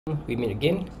we meet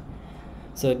again.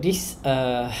 So this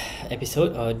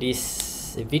episode or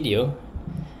this video,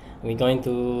 we're going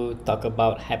to talk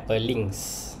about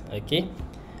hyperlinks. Okay,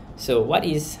 so what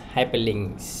is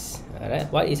hyperlinks?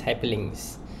 Alright, what is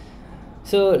hyperlinks?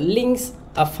 So links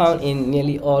are found in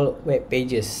nearly all web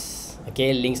pages.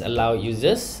 Okay, links allow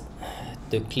users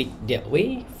to click their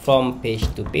way from page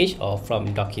to page or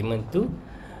from document to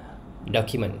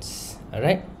documents.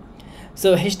 Alright.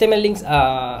 So HTML links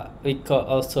are we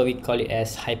call it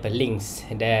as hyperlinks,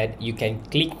 that you can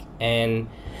click and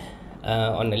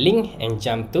on a link and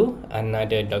jump to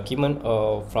another document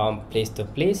or from place to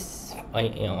place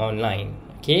online.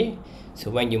 Okay, so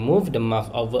when you move the mouse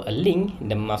over a link,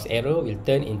 the mouse arrow will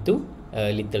turn into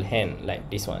a little hand like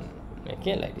this one.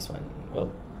 Okay, like this one.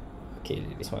 Oh, okay,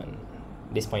 this one,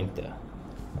 this pointer.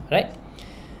 Right.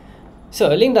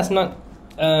 So a link does not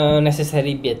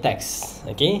necessarily be a text.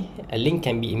 Okay, a link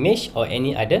can be image or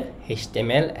any other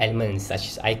HTML elements such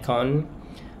as icon,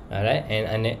 alright,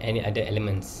 and any other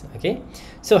elements. Okay,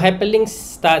 so hyperlinks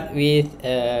start with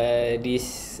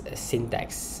this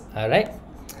syntax. Alright,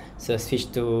 so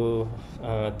switch to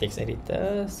text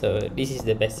editor. So this is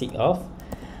the basic of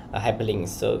hyperlinks.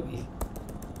 So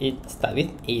it starts with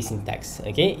a syntax.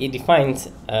 Okay, it defines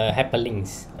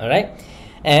hyperlinks. Alright,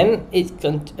 and it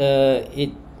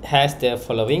has the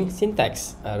following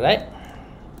syntax. Alright,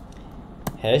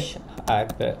 href,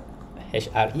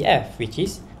 which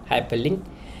is hyperlink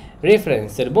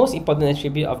reference. So the most important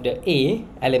attribute of the A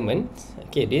element,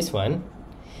 okay, this one,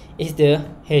 is the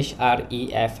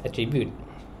href attribute,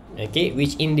 okay,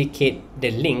 which indicate the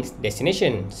link's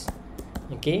destinations.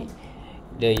 Okay,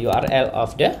 the URL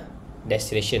of the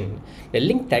destination. The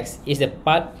link text is the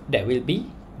part that will be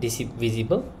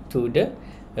visible to the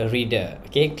reader.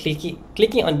 Okay,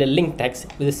 clicking on the link text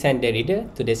will send the reader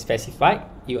to the specified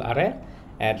URL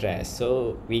address.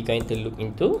 So we're going to look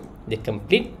into the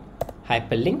complete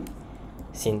hyperlink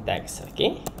syntax.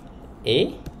 Okay,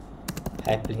 a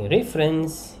hyperlink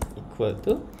reference equal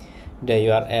to the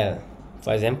URL.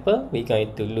 For example, we're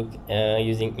going to look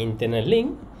using internal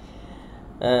link.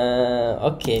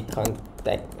 Okay,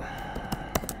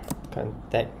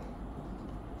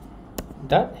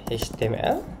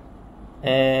 contact.html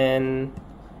and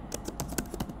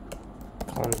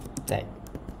contact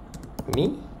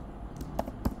me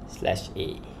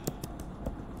 /a.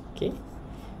 Okay,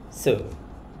 so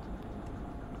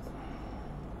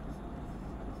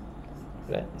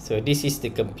right, so this is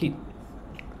the complete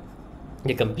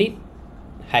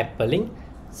hyperlink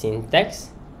syntax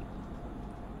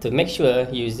to make sure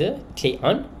user click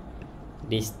on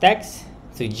this text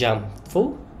to jump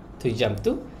to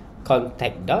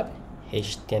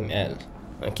contact.html.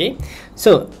 Okay,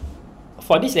 so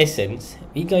for these lessons,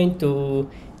 we're going to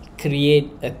create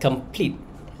a complete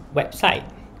website.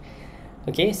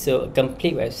 Okay, so a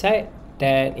complete website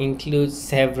that includes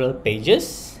several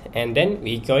pages, and then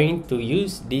we're going to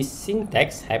use this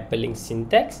syntax, hyperlink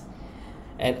syntax,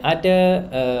 and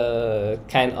other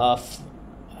kind of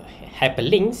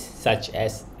hyperlinks such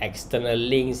as external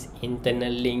links,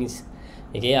 internal links.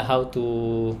 Okay, how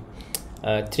to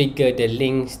trigger the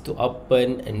links to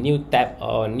open a new tab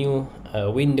or new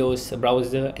Windows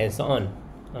browser and so on.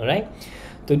 Alright,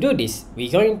 to do this, we're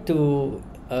going to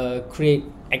create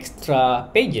extra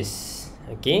pages.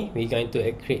 Okay, we're going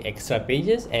to create extra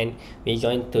pages and we're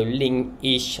going to link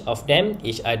each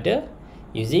other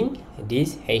using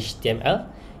this HTML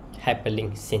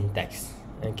hyperlink syntax.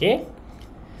 Okay,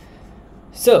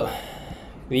 so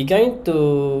we're going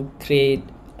to create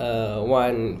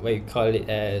one, we call it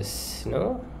as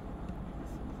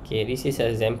okay, this is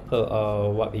an example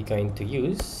of what we're going to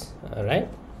use. Alright,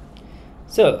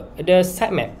 so the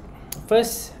sitemap.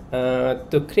 First,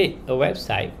 to create a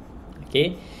website,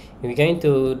 okay, we're going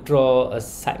to draw a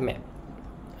sitemap.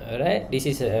 Alright, this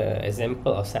is an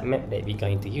example of sitemap that we're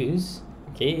going to use.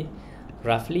 Okay,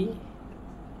 roughly.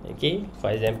 Okay, for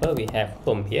example, we have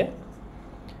home here.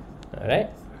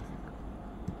 Alright,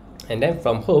 and then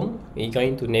from home we're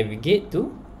going to navigate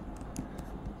to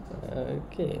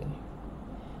okay,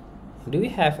 do we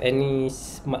have any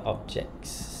smart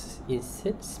objects?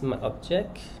 Insert smart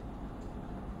object,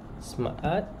 smart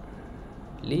art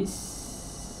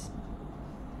list.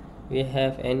 We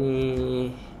have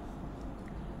any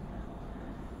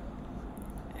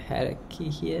hierarchy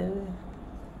here?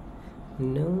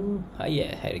 No.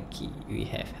 Yeah, hierarchy. We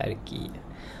have hierarchy.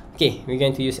 Okay, we're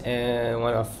going to use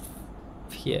one of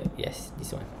here. Yes,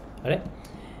 this one. Alright,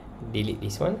 delete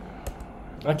this one.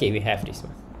 Okay, we have this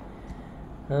one.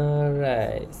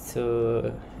 Alright,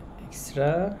 so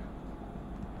extra.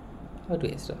 How do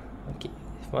extra? Okay,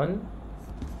 this one.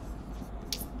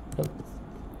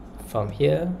 from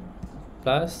here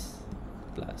plus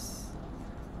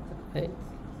right,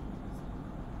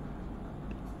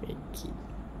 make it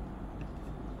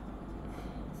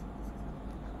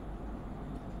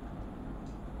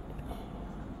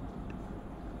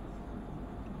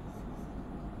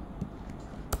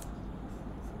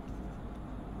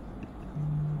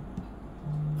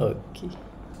okay.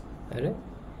 Alright,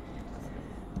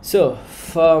 so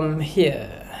from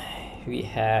here we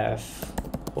have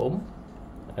home.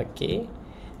 Okay,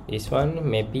 this one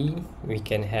maybe we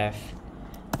can have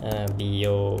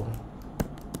bio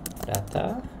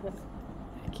data.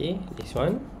 Okay, this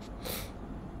one.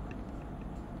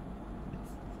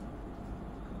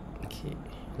 Okay,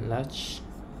 large.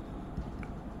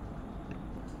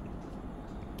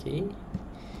 Okay,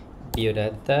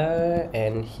 biodata,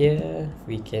 and here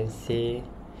we can say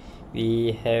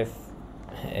we have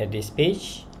this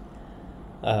page,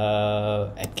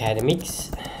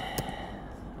 academics.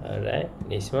 Alright,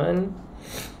 this one,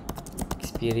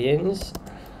 experience.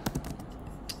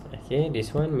 Okay,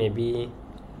 this one maybe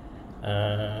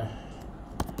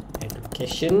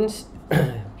educations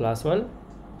plus one.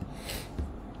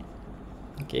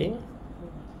 Okay,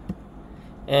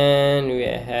 and we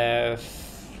have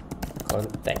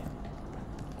contact.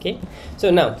 Okay,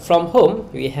 so now from home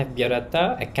we have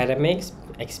biodata, academics,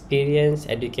 experience,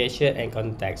 education, and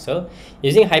contact. So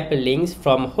using hyperlinks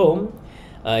from home,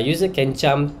 user can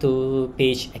jump to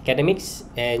page academics,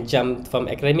 and jump from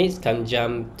academics can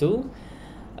jump to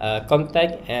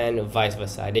contact, and vice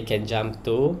versa. They can jump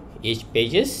to each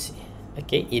pages,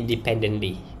 okay,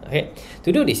 independently. Okay,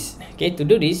 to do this,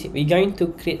 we're going to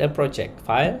create a project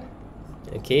file.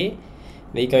 Okay,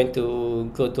 we're going to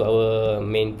go to our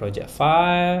main project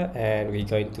file, and we're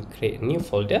going to create a new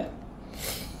folder.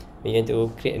 We're going to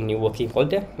create a new working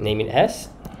folder, name it as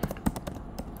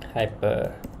Hyperlinks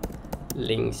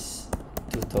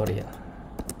tutorial.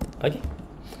 Okay,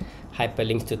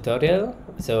 Hyperlinks tutorial.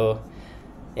 So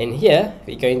in here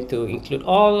we're going to include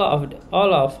all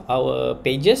of our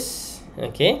pages,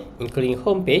 okay, including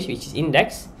home page, which is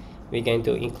index. We're going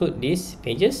to include these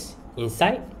pages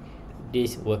inside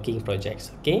these working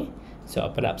projects. Okay, so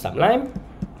open up Sublime.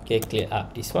 Okay, clear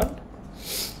up this one.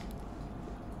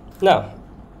 Now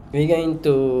we're going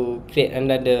to create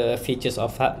another features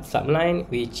of Sublime,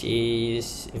 which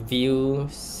is view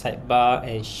sidebar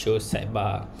and show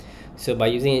sidebar. So by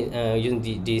using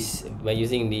these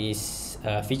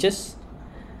features,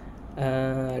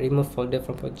 remove folder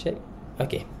from project.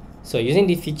 Okay, so using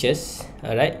these features,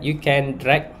 alright, you can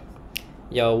drag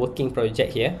your working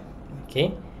project here.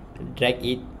 Okay, drag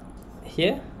it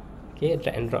here. Okay,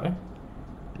 drag and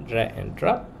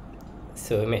drop.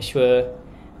 So make sure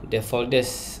the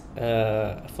folders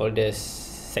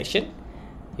section,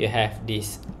 you have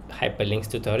this hyperlinks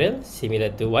tutorial similar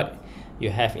to what you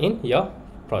have in your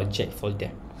project folder.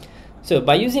 So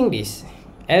by using this,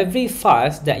 every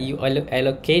files that you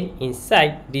allocate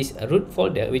inside this root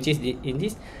folder, which is in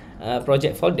this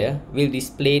project folder, will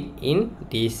display in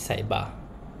this sidebar.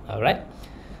 Alright,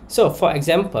 so for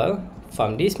example,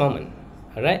 from this moment,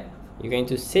 alright, you're going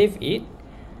to save it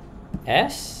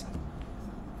as,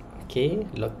 okay,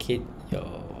 locate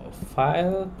your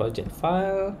file, project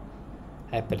file,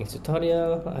 hyperlinks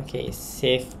tutorial. Okay,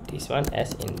 save this one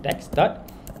as index.html.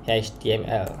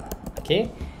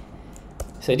 Okay,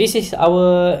 so this is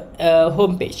our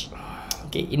home page.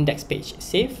 Okay, index page.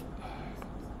 Save.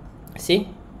 See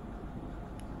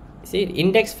the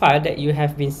index file that you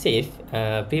have been saved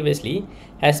previously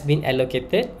has been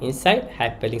allocated inside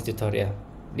hyperlinks tutorial.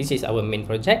 This is our main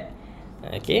project.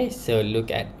 Okay, so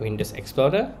look at Windows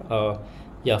Explorer or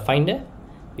your Finder.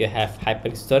 You have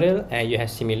hyperlinks tutorial, and you have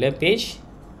similar page.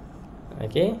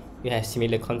 Okay, you have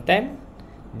similar content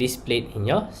displayed in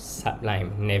your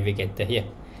Sublime Navigator here.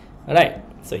 Alright,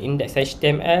 so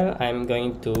index.html, I'm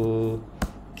going to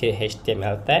create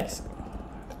HTML text.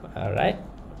 Alright,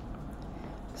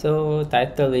 so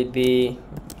title will be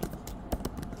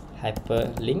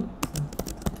hyperlink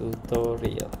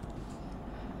tutorial.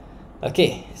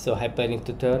 Okay, so hyperlink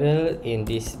tutorial. In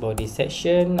this body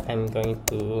section, I'm going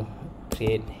to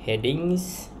create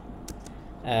headings,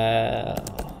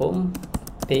 home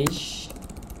page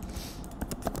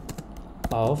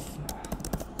of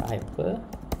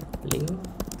hyperlink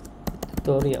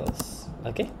tutorials.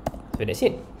 Okay, so that's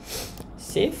it.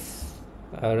 Save.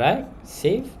 Alright,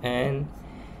 save and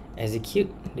execute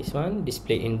this one.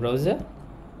 Display in browser.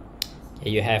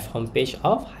 Okay, you have homepage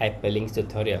of hyperlinks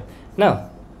tutorial. Now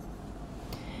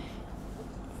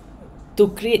to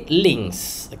create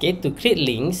links, okay, to create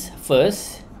links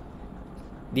first,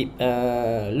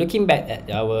 looking back at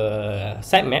our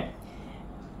sitemap,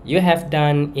 you have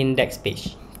done index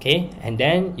page. Okay, and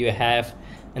then you have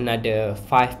another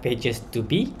 5 pages to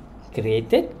be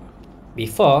created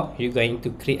before you're going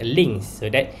to create a link, so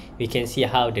that we can see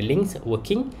how the links are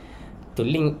working to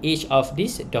link each of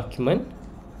this document.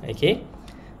 Okay,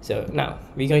 so now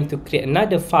we're going to create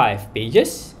another 5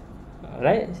 pages. All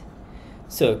right,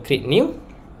 so create new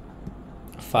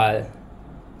file,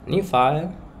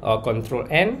 or control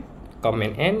N,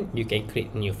 command N, you can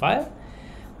create new file.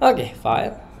 Okay,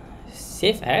 file,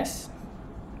 save as.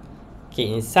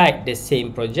 Okay, inside the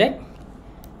same project,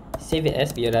 save it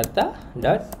as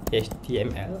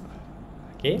biodata.html.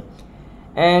 Okay,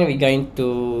 and we're going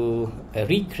to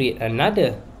recreate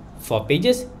another 4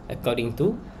 pages according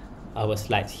to our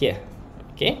slides here.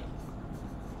 Okay,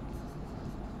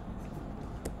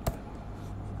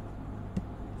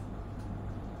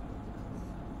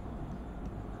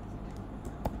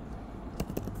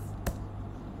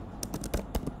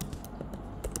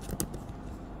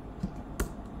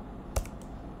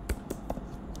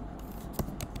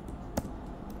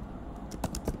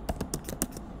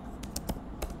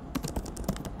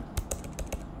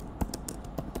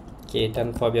 okay,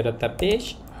 done for biodata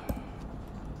page.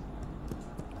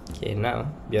 Okay,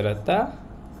 now biodata,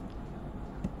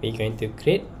 we're going to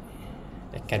create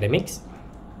academics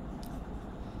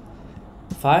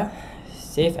file,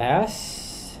 save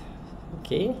as.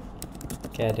 Okay,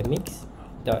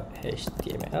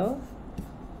 academics.html,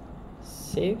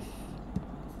 save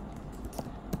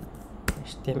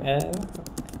html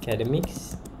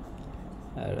academics.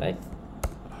 All right,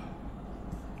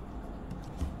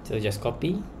 so just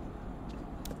copy.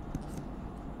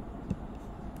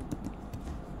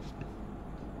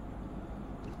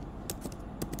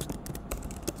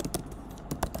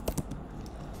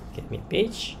 Academic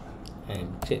page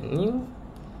and create new,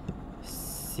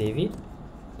 save it.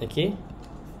 Okay,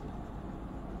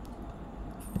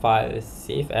 file,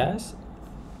 save as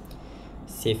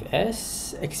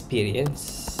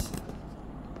experience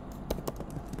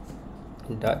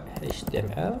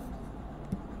 .html.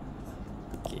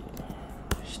 Okay,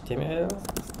 html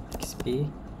experience,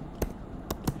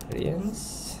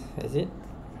 is it?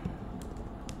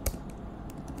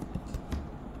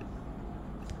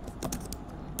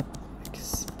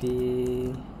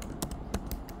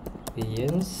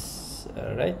 Experience.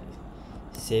 All right,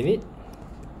 save it.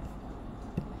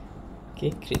 Okay,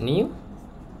 create new.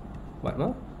 What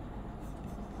more?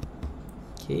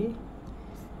 Okay,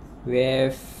 we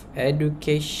have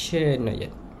education, not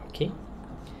yet. Okay,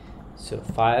 so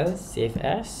file, save it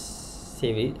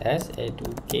as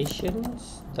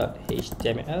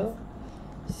educations.html,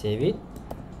 save it,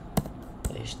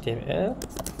 html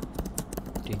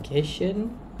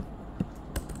education.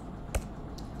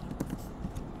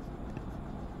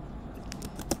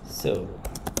 So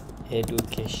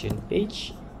education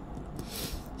page,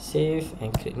 save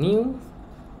and create new.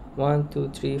 1 2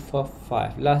 3 4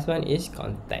 5, last one is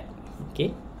contact.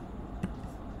 Okay,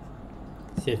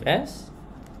 save as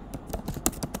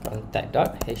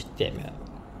contact.html,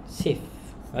 save.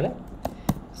 Alright,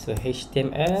 so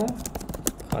html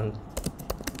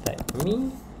contact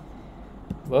me,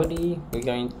 body, we're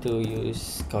going to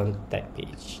use contact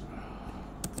page.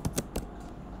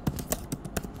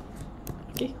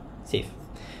 Okay, save.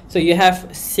 So you have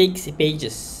 6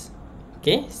 pages.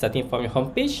 Okay, starting from your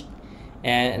home page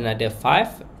and another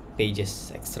 5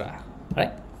 pages extra.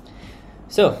 Alright,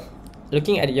 so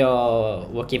looking at your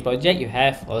working project, you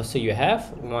have 1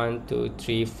 2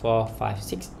 3 4 5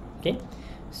 6. Okay,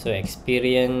 so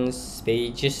experience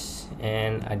pages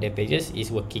and other pages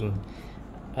is working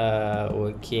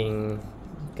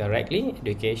correctly.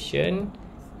 Education,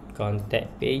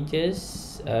 contact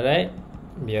pages. Alright,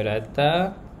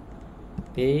 biodata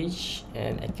page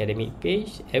and academic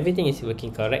page, everything is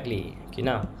working correctly. Okay,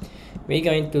 now we're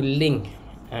going to link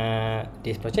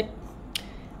this project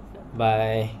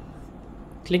by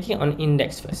clicking on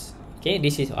index first. Okay,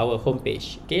 this is our home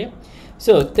page. Okay,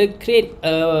 so to create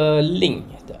a link,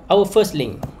 our first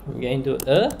link, we're going to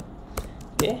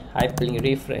hyperlink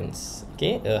reference.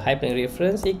 Okay, a hyperlink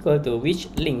reference equal to which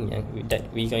link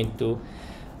that we're going to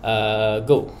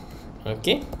go.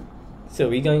 Okay, so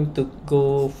we're going to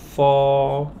go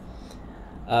for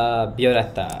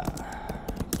biodata.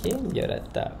 Okay,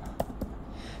 biodata.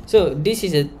 So this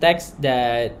is a text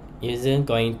that isn't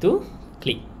going to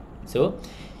click. So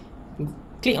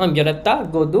click on biodata,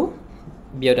 go to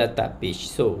biodata page.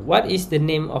 So what is the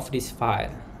name of this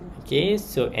file? Okay,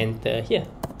 so enter here,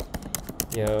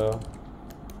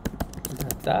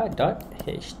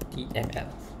 biodata.html.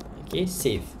 Okay,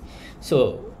 save.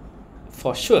 So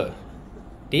for sure,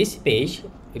 this page,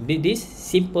 this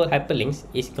simple hyperlinks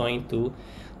is going to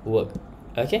work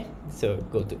Okay, so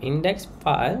go to index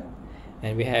file,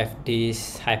 and we have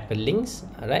this hyperlinks.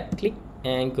 Right click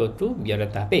and go to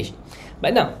biodata page.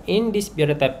 But now in this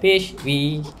biodata page,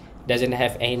 we doesn't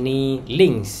have any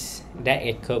links that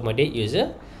accommodate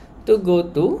user to go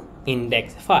to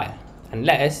index file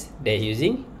unless they're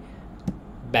using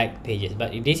back pages,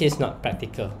 but this is not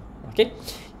practical. Okay,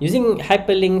 using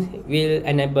hyperlink will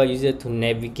enable user to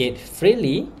navigate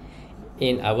freely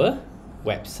in our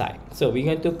website. So we're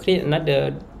going to create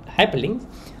another hyperlink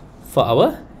for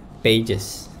our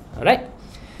pages. All right,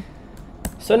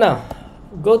 so now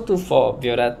go to for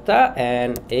biodata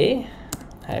and a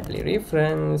hyperlink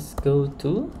reference. Go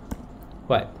to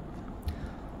what?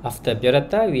 After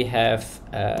biodata, we have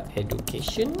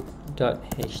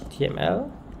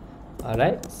education.html. all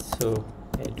right, so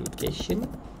education,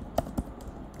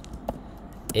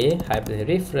 a hyperlink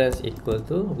reference equal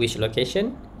to which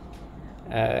location?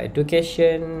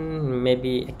 Education,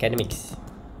 maybe academics.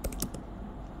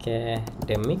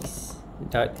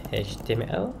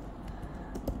 Academics.html,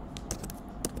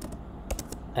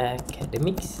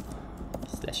 academics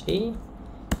slash a,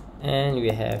 and we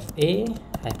have a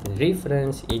hyperlink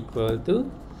reference equal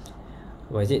to,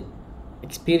 what is it?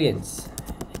 Experience,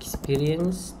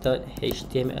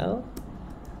 experience.html.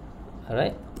 all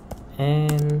right,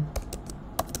 and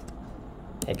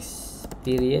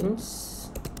experience.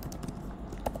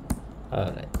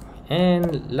 all right,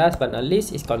 and last but not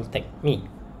least is contact me.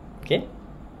 Okay,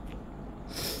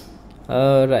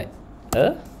 all right,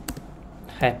 a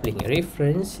hyperlink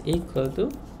reference equal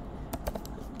to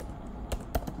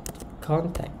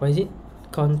contact, what is it?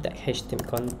 Contact html,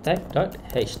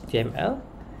 contact.html,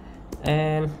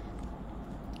 and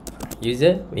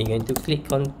user, we're going to click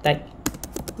contact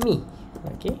me.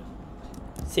 Okay,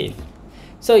 save.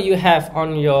 So you have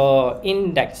on your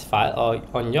index file or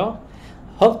on your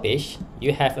home page,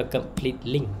 you have a complete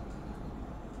link.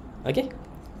 Okay,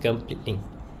 complete link.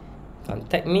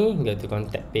 Contact me, go to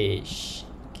contact page.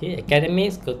 Okay,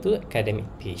 academics, go to academic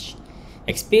page.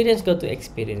 Experience, go to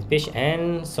experience page,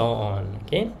 and so on.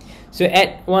 Okay, so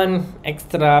add one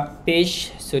extra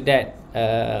page so that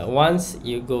once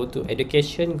you go to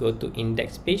education, go to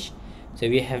index page. So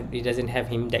we have, it doesn't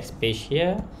have index page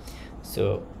here,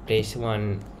 so place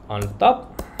one on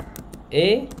top.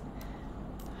 A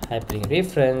hyperlink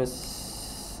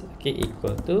reference, okay,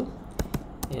 equal to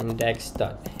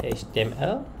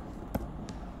index.html.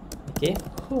 okay,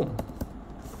 home.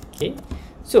 Okay,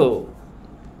 so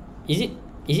is it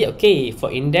okay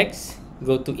for index?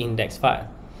 Go to index file.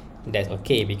 That's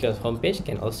okay, because homepage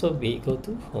can also be go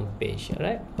to homepage. All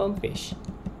right, homepage,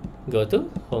 go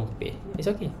to homepage. It's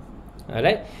okay. All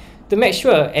right, to make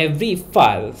sure every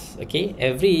files, okay,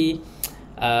 every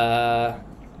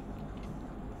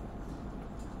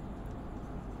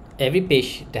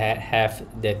page that have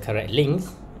the correct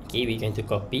links, okay, we're going to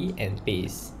copy and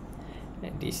paste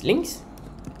these links.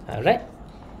 All right,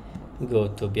 go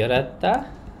to biodata.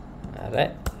 all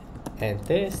right,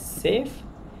 enter, save.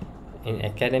 In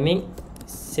academic,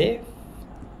 save,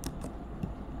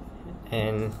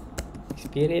 and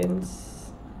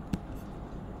experience,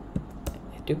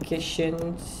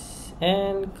 education,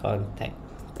 and contact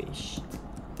page,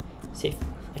 save.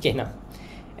 Okay, now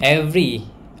every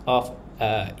of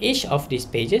each of these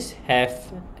pages have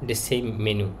the same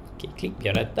menu. Okay, click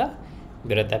biodata,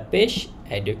 biodata page,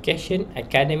 education,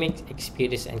 academics,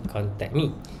 experience, and contact me.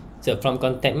 So from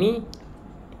contact me,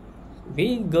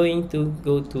 we going to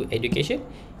go to education.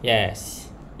 Yes,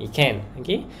 you can.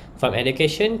 Okay, from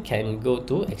education can go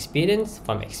to experience,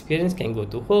 from experience can go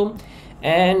to home,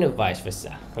 and vice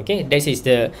versa. Okay, this is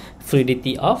the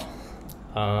fluidity of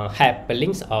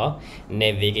hyperlinks or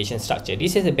navigation structure.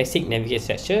 This is a basic navigation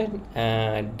structure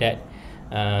that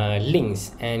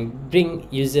links and bring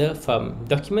user from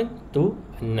document to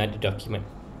another document.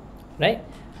 Right,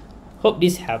 hope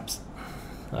this helps.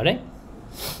 All right,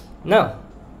 now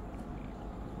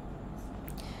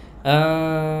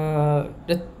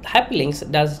the hyperlinks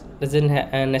doesn't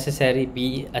necessarily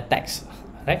be a text,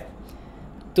 right?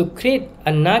 To create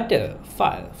another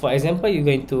file, for example, you're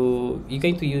going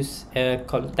to use a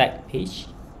contact page.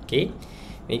 Okay,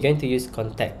 we're going to use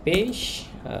contact page.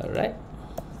 All right.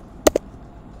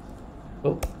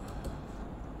 Oh.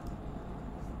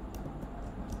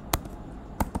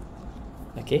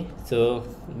 Okay, so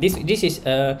this is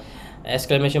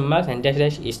exclamation mark, and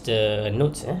dash is the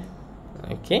notes.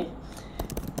 Okay,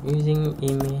 using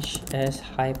image as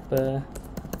hyperlinks.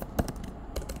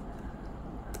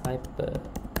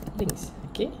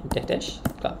 Okay, dash.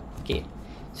 Okay,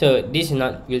 so this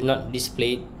will not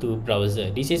display to browser.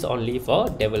 This is only for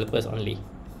developers only.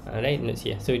 All right, notes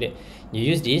here. So that you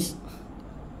use this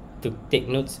to take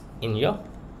notes in your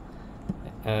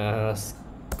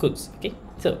codes. Okay,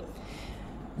 so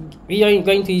we are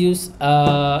going to use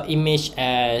image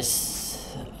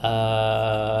as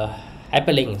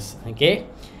hyperlinks. Okay,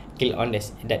 click on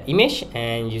that image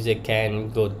and user can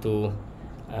go to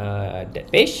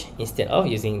that page instead of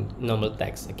using normal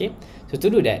text. Okay, so to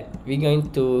do that, we're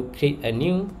going to create a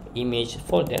new image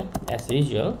folder as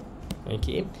usual.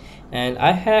 Okay, and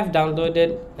I have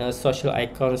downloaded social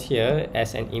icons here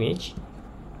as an image.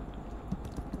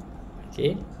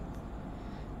 Okay,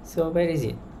 so where is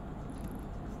it?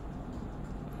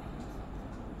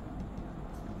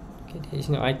 Okay, there is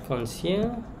no icons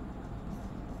here.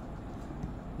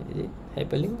 Is it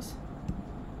hyperlinks?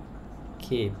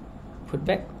 Okay, put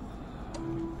back.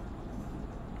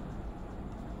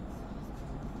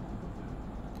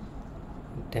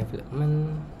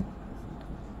 Development.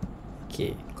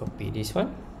 Okay, copy this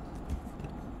one.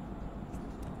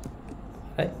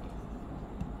 Right,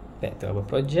 back to our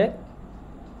project,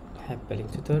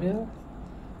 hyperlink tutorial,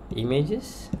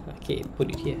 images. Okay,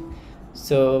 put it here.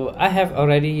 So I have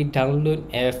already downloaded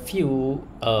a few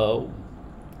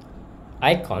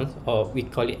icons, or we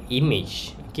call it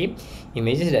image. Okay,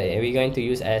 images that we're going to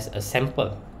use as a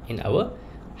sample in our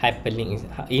hyperlinks.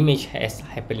 Image as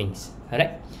hyperlinks. All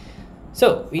right,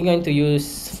 so we're going to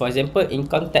use, for example, in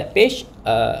contact page,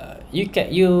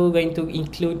 you're going to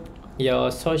include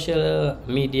your social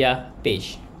media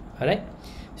page. All right,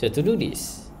 so to do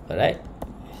this, all right,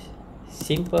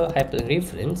 simple hyperlink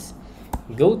reference,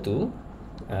 go to,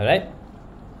 all right,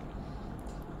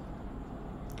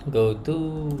 go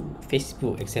to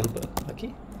Facebook example.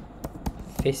 Okay,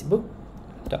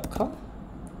 facebook.com.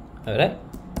 all right,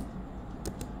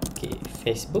 okay,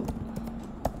 Facebook,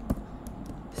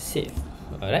 save.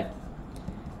 All right,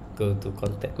 go to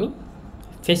contact me,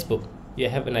 Facebook. You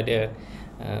have another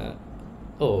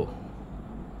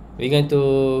we're going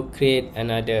to create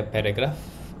another paragraph.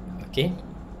 Okay,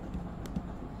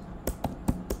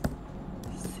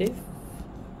 save.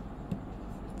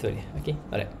 Okay,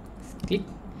 all right, click.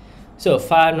 So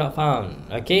file not found.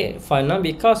 Okay, file not,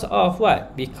 because of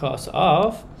what? Because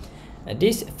of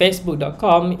this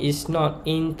facebook.com is not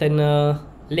internal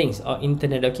links or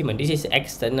internal document. This is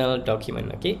external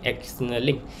document. Okay, external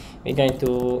link. We're going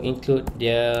to include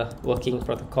the working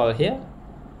protocol here.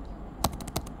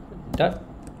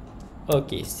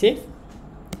 Okay, save.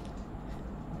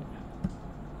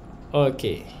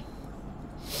 Okay,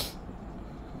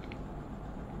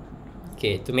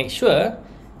 to make sure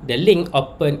the link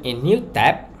open a new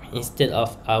tab instead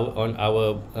of on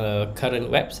our current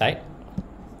website,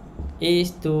 is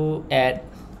to add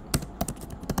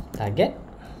target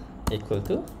equal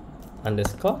to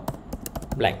underscore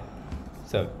blank.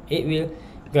 So it will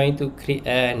going to create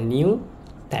a new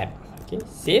tab. Okay,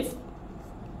 save.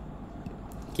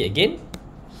 Okay, again,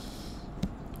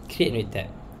 create new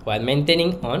tab while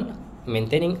maintaining our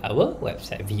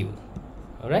website view.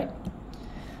 All right.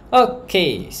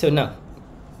 Okay, so now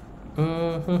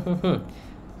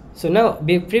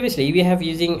previously we have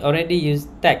already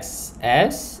used text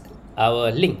as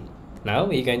our link. Now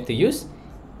we're going to use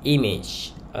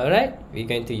image. All right, we're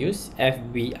going to use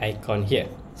FB icon here.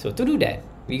 So to do that,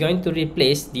 we're going to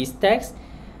replace this text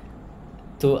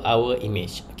to our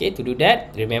image. Okay, to do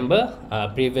that, remember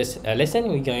previous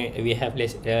lesson we have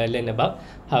learned about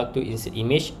how to insert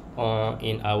image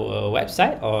in our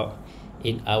website or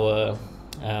in our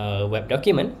web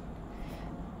document.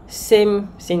 Same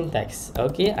syntax.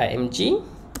 Okay, img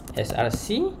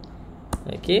src.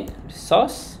 Okay,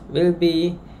 source will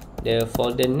be the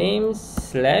folder name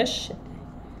slash,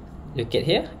 look at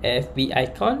here, fb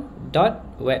icon dot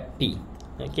webp.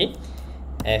 Okay,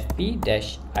 fb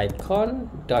dash icon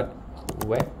dot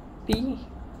webp.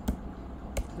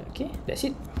 Okay, that's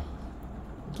it.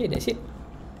 Okay, that's it.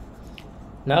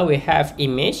 Now we have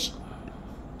image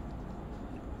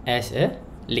as a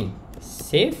link.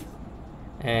 Save,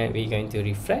 and we're going to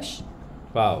refresh.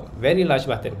 Wow, very large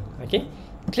button. Okay,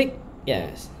 click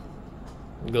yes.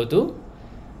 Go to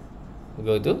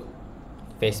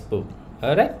Facebook.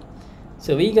 All right,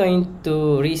 so we're going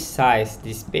to resize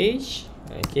this page.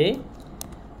 Okay,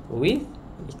 width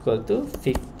equal to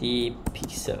 50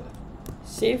 pixel.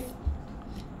 Save,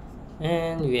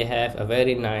 and we have a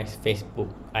very nice Facebook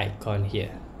icon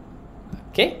here.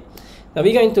 Okay, now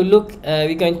we're going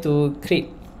to create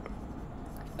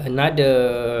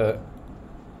another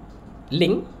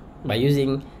link by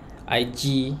using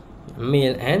IG,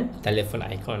 mail, and telephone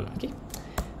icon. Okay,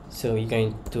 so we're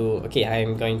going to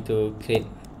I'm going to create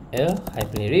a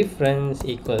hyperlink reference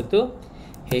equal to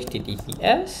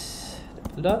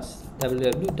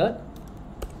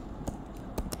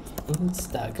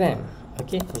https://www.instagram.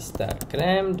 Okay,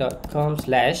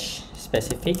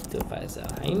 instagram.com/specific to Faizal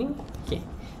Aini. Okay,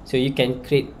 so you can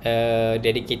create a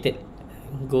dedicated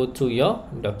go through your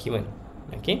document.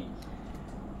 Okay,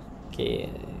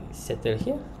 settle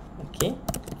here. Okay,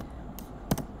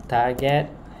 target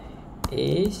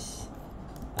is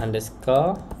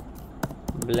underscore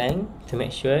blank to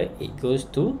make sure it goes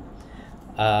to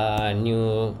a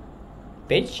new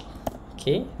page.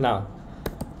 Okay, now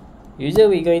user,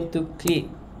 we're going to click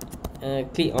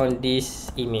on this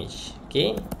image.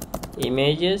 Okay,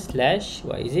 images slash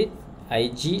what is it,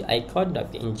 ig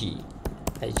icon.png,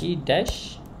 ig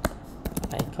dash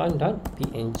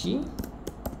icon.png.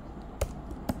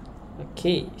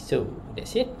 Okay, so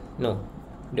that's it. No,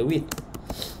 the width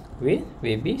will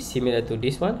be similar to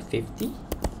this one, 50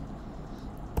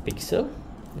 pixel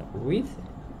width,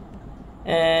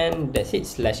 and that's it,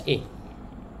 /a.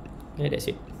 Okay, that's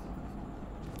it.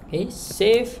 Okay,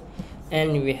 save,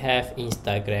 and we have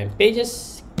Instagram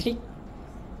pages. Click,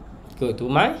 go to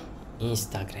my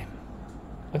Instagram.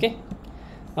 Okay,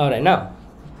 all right. Now,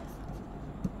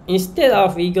 instead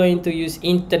of we going to use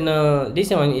internal, this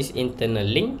one is internal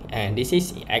link and this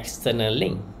is external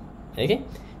link. Okay,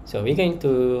 so we're going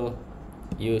to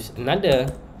use another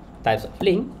types of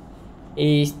link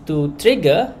is to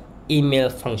trigger email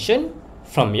function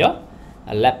from your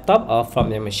laptop or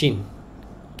from your machine.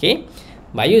 Okay,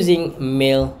 by using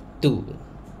mail to.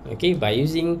 Okay, by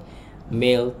using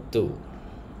mail to.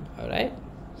 All right.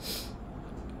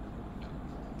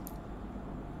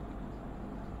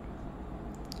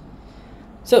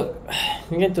 So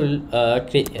we're going to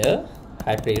create a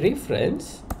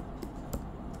hyperreference.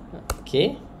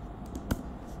 Okay,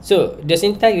 so the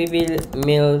syntax we will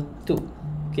mail to.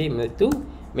 Okay, mail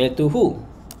to who?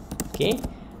 Okay,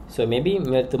 so maybe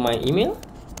mail to my email.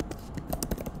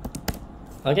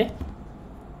 Okay,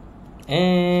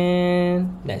 and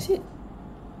that's it.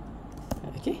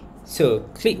 Okay, so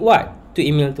click what to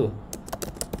email to.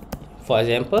 For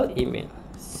example, email,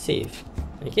 save.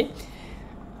 Okay,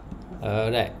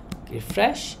 alright,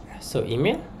 refresh. So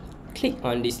email, click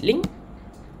on this link.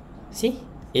 See,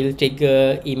 it will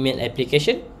trigger email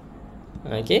application.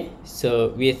 Okay,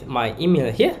 so with my email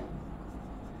here,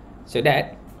 so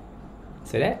that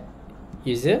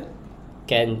user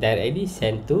can directly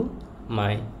send to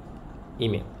my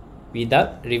email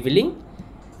without revealing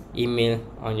email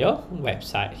on your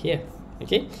website here.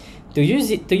 Okay, to use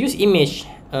image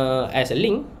as a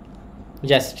link,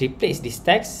 just replace this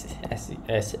text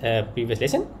as previous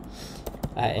lesson.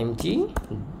 img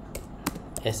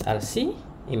src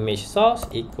image source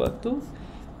equal to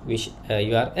which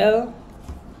url.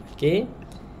 Okay,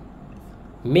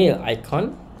 mail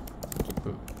icon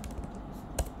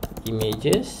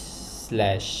images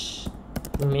slash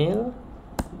mail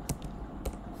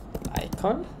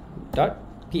icon dot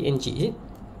png, is it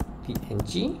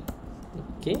png?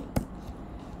 Okay,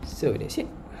 so that's it,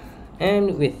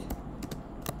 and with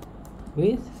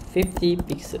 50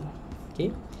 pixel.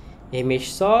 Okay, image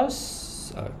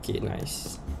source. Okay,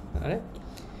 nice. All right,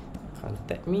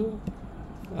 contact me.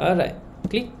 All right,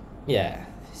 click. Yeah,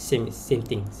 same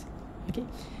things. Okay,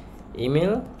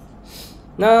 email.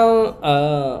 Now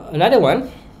another one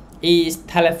is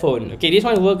telephone. Okay, this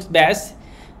one works best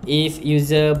if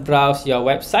user browse your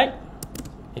website,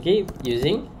 okay,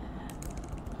 using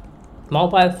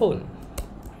mobile phone.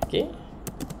 Okay,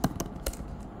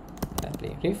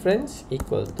 reference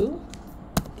equal to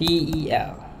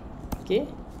tel. Okay,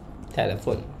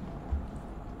 telephone.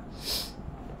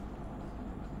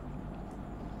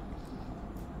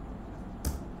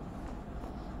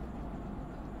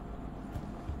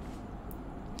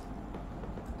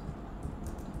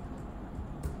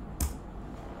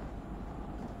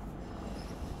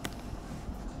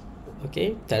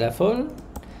 Okay, telephone.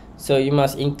 So you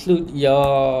must include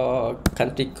your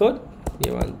country code.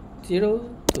 You want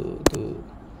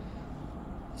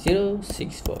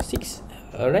 0220646.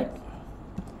 All right.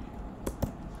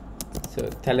 So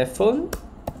telephone,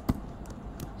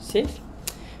 save.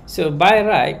 So by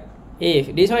right,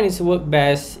 if this one is work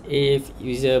best if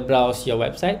user browse your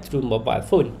website through mobile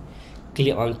phone,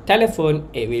 click on telephone,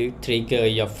 it will trigger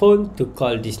your phone to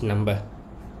call this number.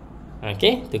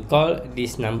 Okay, to call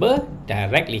this number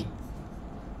directly.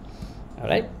 All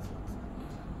right.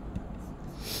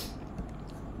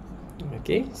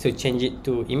 Okay, so change it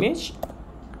to image.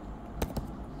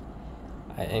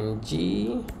 img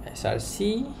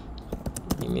src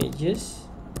images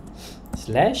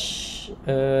slash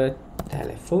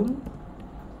telephone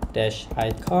dash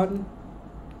icon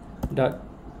dot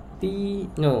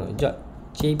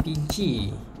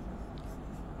jpg.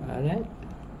 All right,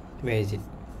 where is it?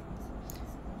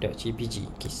 .jpg.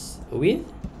 Okay, with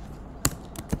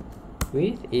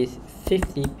width is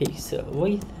 50 pixel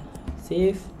width.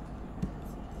 Save.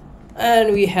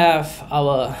 And we have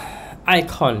our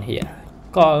icon here,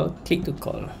 click to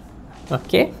call.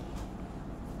 Okay,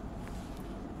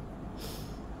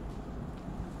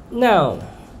 now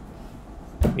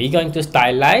we're going to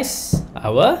stylize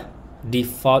our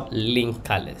default link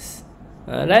colors.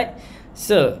 All right,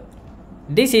 so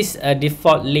this is a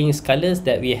default links colors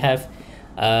that we have.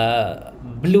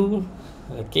 Blue,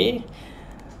 okay,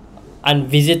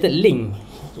 unvisited link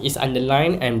is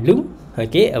underlined and blue.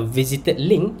 Okay, a visited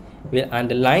link will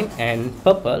underline and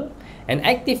purple, and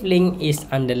active link is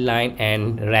underlined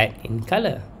and red in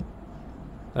color.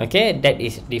 Okay, that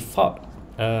is default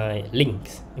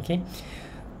links. Okay,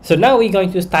 so now we're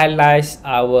going to stylize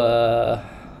our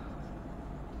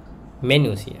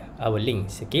menus here, our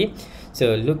links. Okay,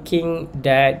 so looking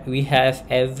that we have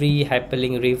every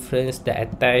hyperlink reference that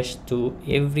attached to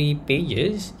every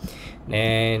pages,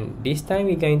 and this time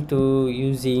we're going to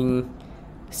using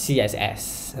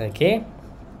CSS. Okay,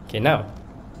 now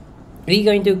we're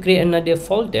going to create another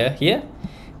folder here,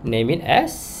 name it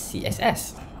as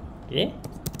CSS. Okay,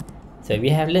 so we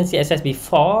have learned CSS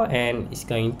before, and it's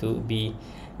going to be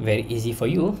very easy for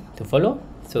you to follow.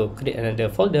 So create another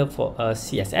folder for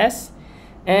CSS,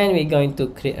 and we're going to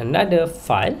create another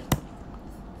file.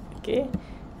 Okay,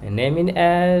 and name it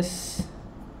as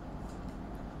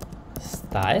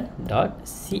style.css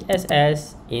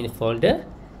in folder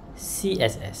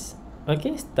CSS.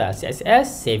 Okay, style CSS,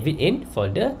 save it in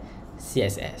folder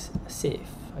CSS. Save.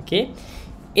 Okay,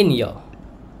 in your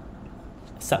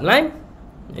Sublime.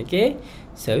 Okay,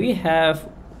 so we have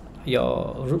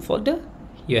your root folder,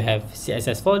 you have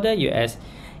CSS folder, you have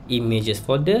images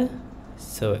folder.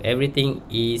 So everything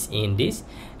is in this,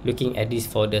 looking at this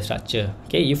folder structure.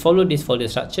 Okay, you follow this folder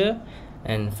structure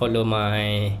and follow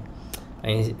my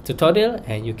tutorial,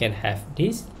 and you can have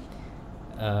this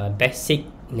basic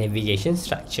navigation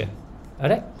structure. All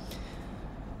right,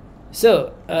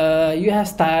 so you have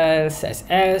style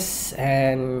CSS,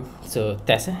 and so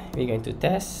test. We're going to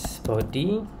test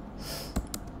body,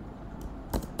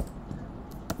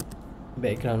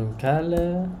 background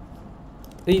color.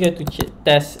 We're going to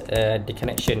test the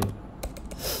connection.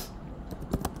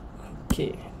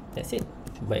 Okay, that's it.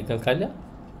 Background color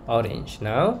orange.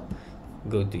 Now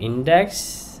go to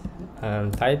index,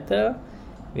 title.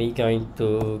 We're going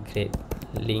to create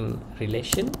link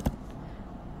relation.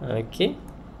 Okay,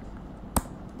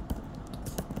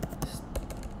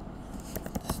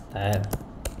 style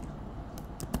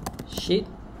sheet.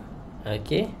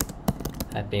 Okay,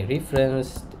 hyperlink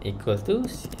reference equal to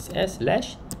CSS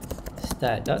slash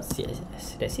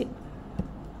style.css. That's it.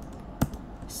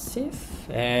 Save,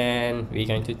 and we're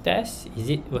going to test. Is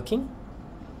it working?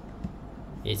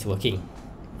 It's working.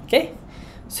 Okay,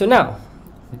 so now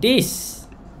this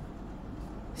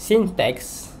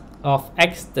syntax of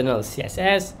external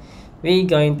CSS, we're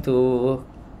going to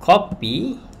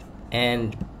copy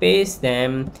and paste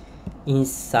them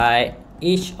inside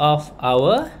each of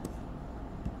our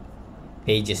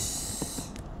pages.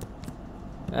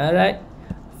 All right,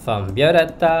 from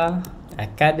biodata,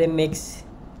 academics,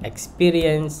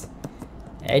 experience,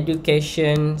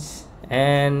 educations,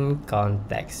 and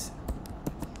context.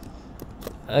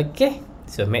 Okay,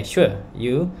 so make sure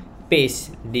you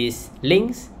paste these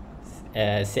links,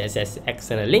 CSS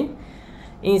external link,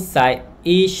 inside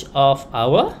each of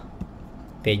our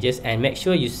pages, and make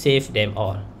sure you save them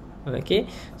all. Okay,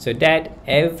 so that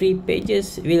every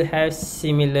pages will have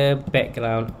similar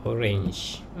background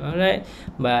orange. All right,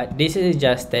 but this is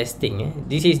just testing.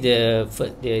 This is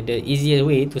the easier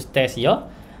way to test your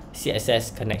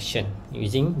CSS connection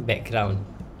using background.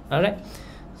 All right,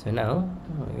 so now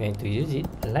we're going to use it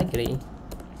light gray.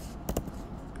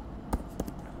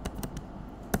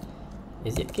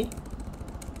 Is it okay?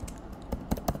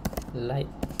 Light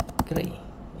gray.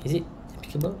 Is it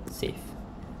applicable? Save.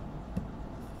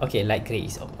 Okay, light gray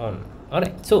is on.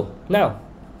 Alright, so now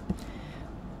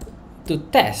to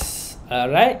test,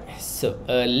 alright, so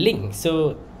a link.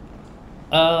 So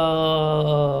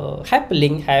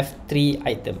hyperlink have 3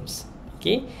 items.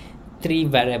 Okay, 3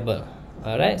 variable.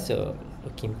 Alright, so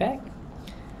looking back,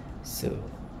 so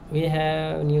we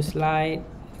have new slide.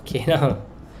 Okay, now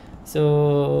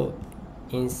so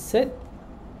insert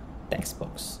text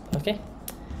box. Okay,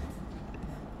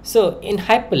 so in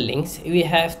hyperlinks we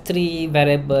have 3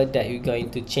 variables that we're going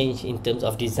to change in terms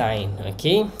of design.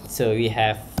 Okay, so we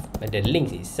have the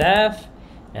link itself,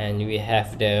 and we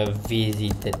have the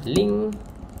visited link.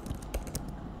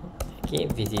 Okay,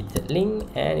 visited link,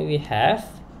 and we have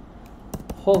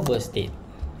hover state.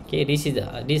 Okay,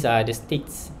 these are the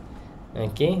states,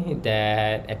 okay,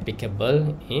 that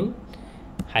applicable in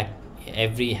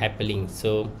every hyperlink.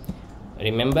 So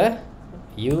remember,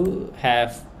 you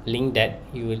have link that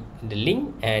you will the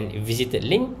link and visited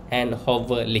link and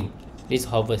hover link. This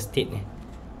hover state.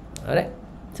 Alright,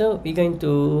 so we're going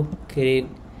to create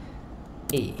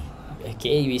A.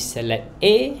 Okay, we select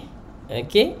A.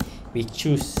 Okay, we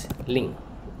choose link.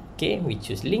 Okay, we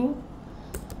choose link.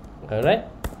 Alright,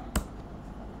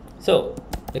 so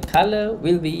the color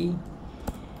will be,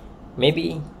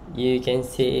 maybe you can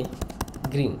say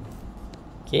green.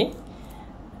 Okay,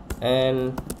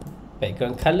 and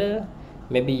background color,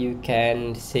 maybe you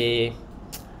can say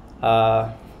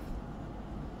color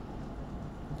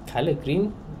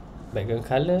green. Background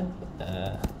color,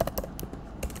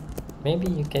 maybe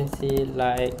you can say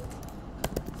like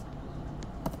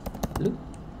blue.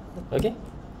 Okay,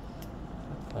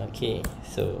 okay,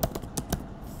 so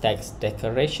text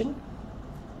decoration.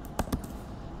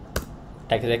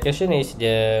 Text decoration is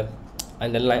the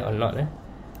underline or not.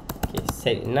 Okay,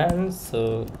 set none,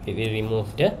 so it will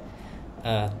remove the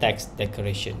text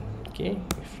decoration. Okay,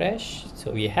 refresh.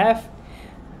 So we have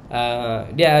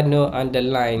there are no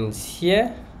underlines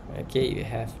here. Okay, you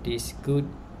have this good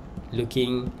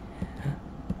looking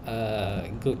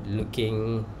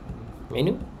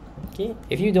menu. Okay,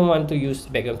 if you don't want to use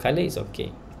background color, it's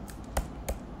okay.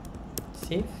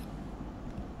 Save.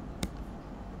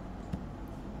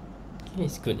 Okay,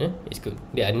 it's good. It's good.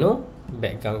 There are no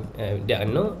background, there are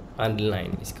no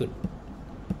underline. It's good.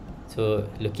 So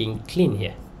looking clean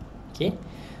here. Okay,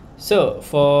 so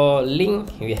for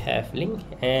link, we have link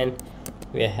and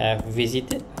we have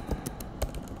visited.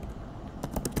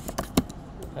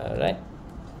 Alright,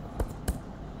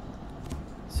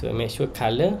 so make sure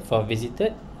color for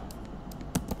visited,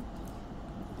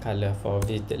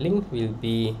 link will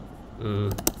be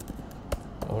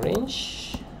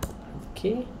orange.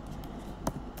 Okay,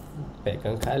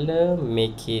 background color,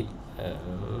 make it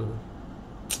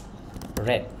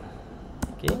red.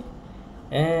 Okay,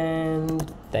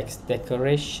 and text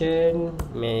decoration,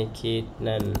 make it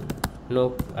none,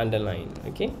 no underline.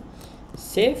 Okay,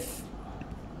 save.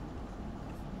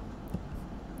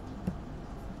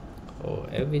 Oh,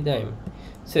 every time.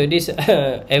 So this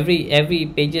every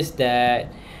pages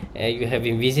that you have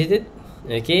been visited,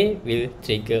 okay, will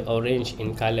trigger orange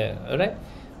in color. Alright,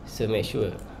 so make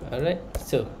sure. Alright,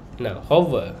 so now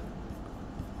hover.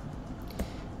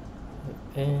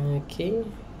 Okay,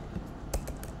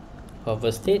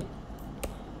 hover state.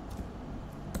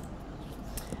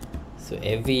 So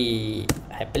every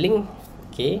hyperlink,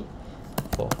 okay,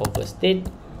 for hover state,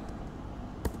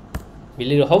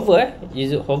 bila hover,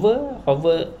 use hover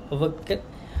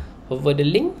the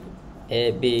link,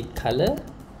 be color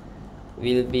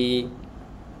will be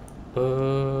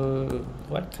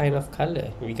what kind of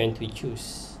color we're going to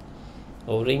choose?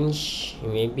 Orange,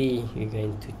 maybe we're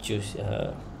going to choose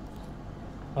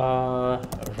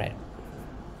red.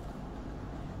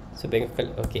 So background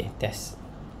color, okay, test.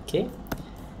 Okay,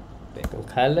 background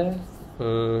color,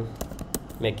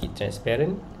 make it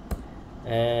transparent,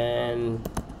 and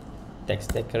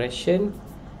text decoration,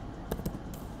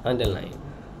 underline.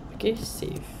 Okay,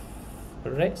 save.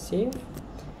 Alright, save.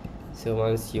 So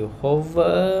once you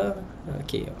hover,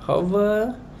 okay,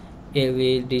 hover, it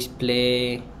will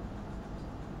display.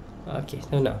 Okay,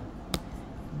 so now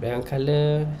background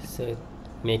color, so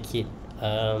make it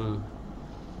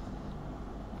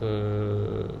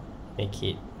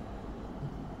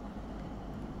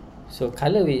so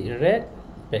color with red,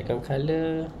 background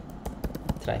color,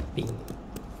 try pink.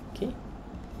 Okay,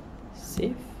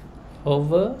 save,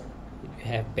 hover, you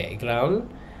have background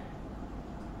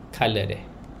color there.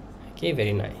 Okay,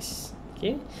 very nice.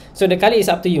 Okay, so the color is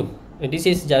up to you. This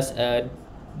is just a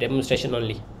demonstration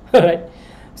only. Alright,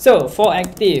 so for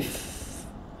active,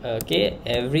 okay,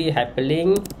 every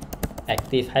hyperlink,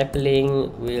 active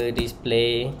hyperlink will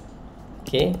display.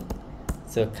 Okay,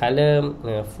 so color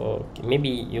for maybe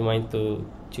you want to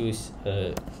choose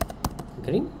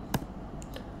green.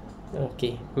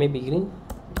 Okay, maybe green.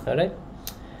 Alright,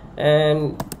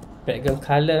 and background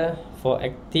color for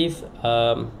active,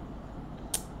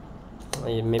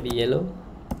 maybe yellow.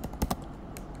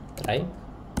 Try.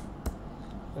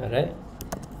 Alright,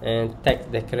 and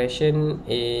text decoration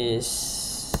is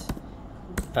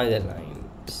underline.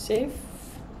 Save.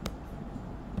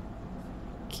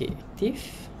 Okay, active.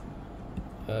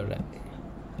 Alright,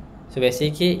 so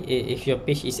basically if your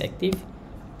page is active,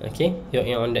 okay,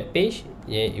 you're on that page,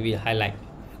 yeah, it will highlight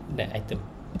that item.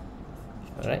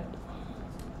 Alright,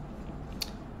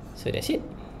 so that's it.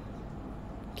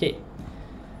 Okay,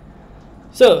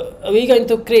 so we're going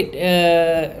to create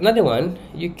another one.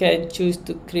 You can choose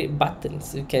to create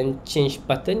buttons. You can change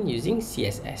button using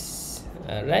CSS.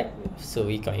 Alright, so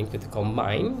we're going to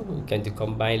combine. We're going to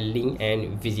combine link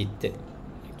and visited.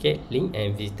 Okay, link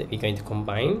and visited. We're going to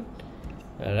combine.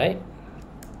 Alright.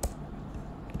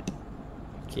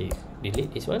 Okay,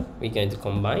 delete this one. We're going to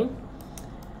combine.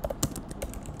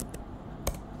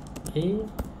 Okay.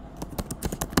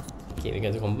 Okay, we're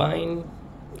going to combine.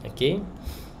 Okay.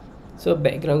 So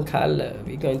background color,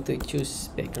 we're going to choose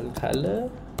background color.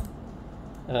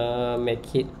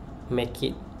 Make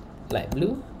it light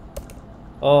blue,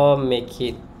 or make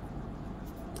it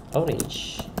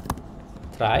orange.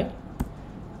 Try.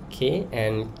 Okay,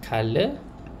 and color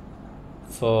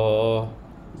for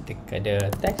the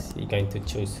text, we're going to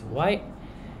choose white,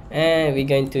 and we're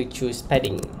going to choose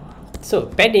padding. So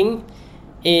padding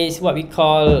is what we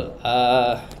call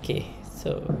okay,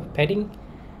 so padding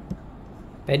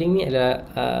ni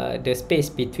adalah the space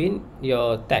between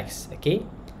your text. Okay,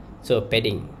 so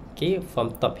padding, okay,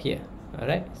 from top here.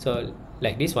 Alright, so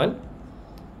like this one.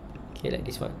 Okay, like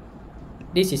this one.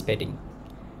 This is padding.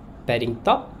 Padding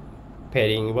top,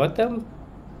 padding bottom,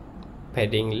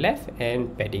 padding left,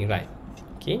 and padding right.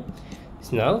 Okay,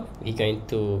 so now we're going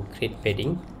to create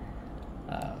padding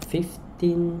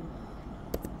 15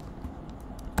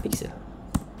 pixel.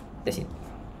 That's it.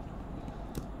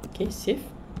 Okay, save.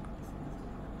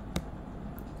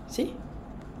 See,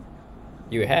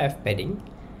 you have padding.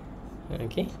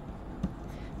 Okay,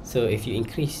 so if you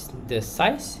increase the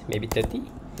size, maybe 30,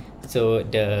 so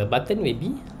the button will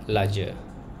be larger.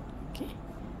 Okay,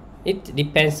 it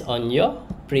depends on your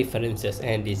preferences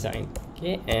and design.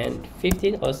 Okay, and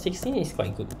 15 or 16 is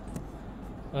quite good.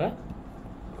 Alright,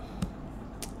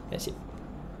 that's it.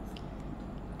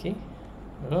 Okay,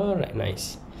 alright,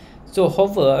 nice. So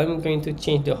hover, I'm going to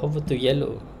change the hover to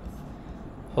yellow.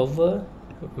 Hover,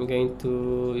 I'm going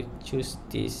to choose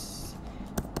this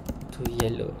to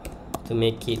yellow to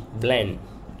make it blend.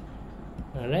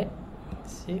 Alright,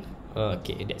 save.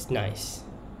 Okay, that's nice.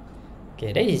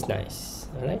 Okay, that is nice.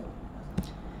 Alright,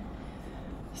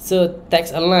 so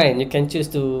text align, you can choose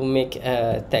to make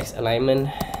a text alignment.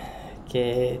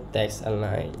 Okay, text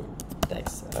align,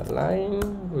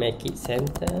 make it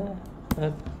center.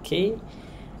 Okay,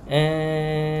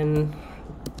 and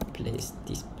place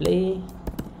display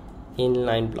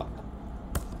inline block.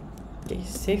 Okay,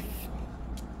 save.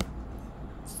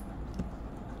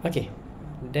 Okay,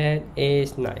 that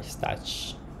is nice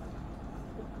touch.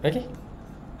 Okay,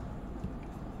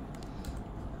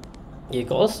 you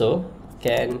also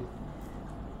can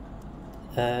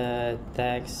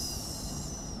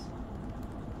text.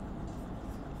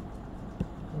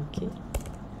 Okay,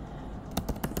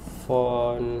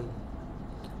 font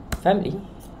family,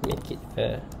 make it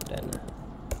Verdana.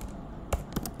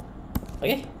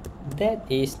 Okay, that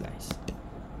is nice.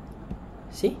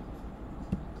 See,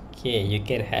 okay, you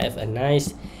can have a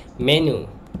nice menu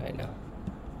right now.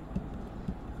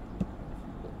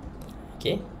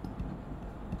 Okay,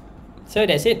 so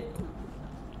that's it.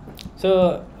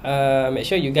 So make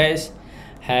sure you guys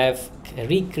have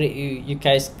you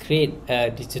guys create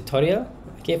this tutorial.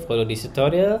 Okay, follow this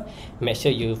tutorial. Make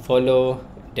sure you follow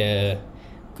the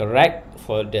correct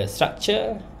for the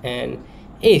structure, and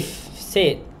if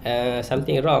said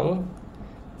something wrong,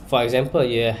 for example,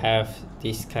 you have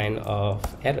this kind of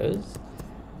errors.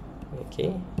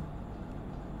 Okay,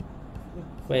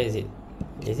 where is it?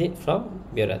 Is it from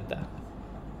biodata?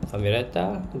 From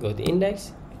biodata, go to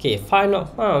index. Okay, file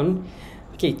not found.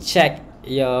 Okay, check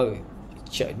the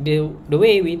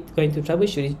way we're going to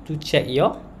troubleshoot is to check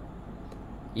your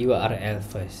URL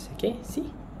first. Okay, see,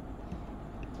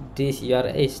 this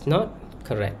URL is not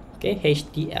correct. Okay,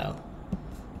 HTML.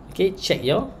 Okay, check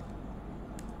your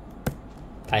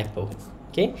typo.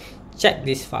 Okay, check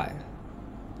this file.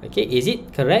 Okay, is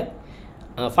it correct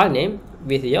file name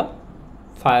with your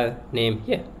file name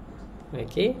here?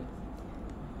 Okay,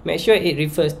 make sure it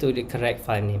refers to the correct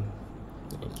file name.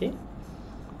 Okay,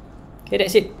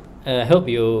 that's it. I hope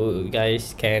you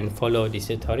guys can follow this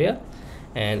tutorial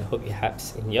and hope it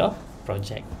helps in your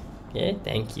project. Okay,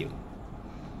 thank you.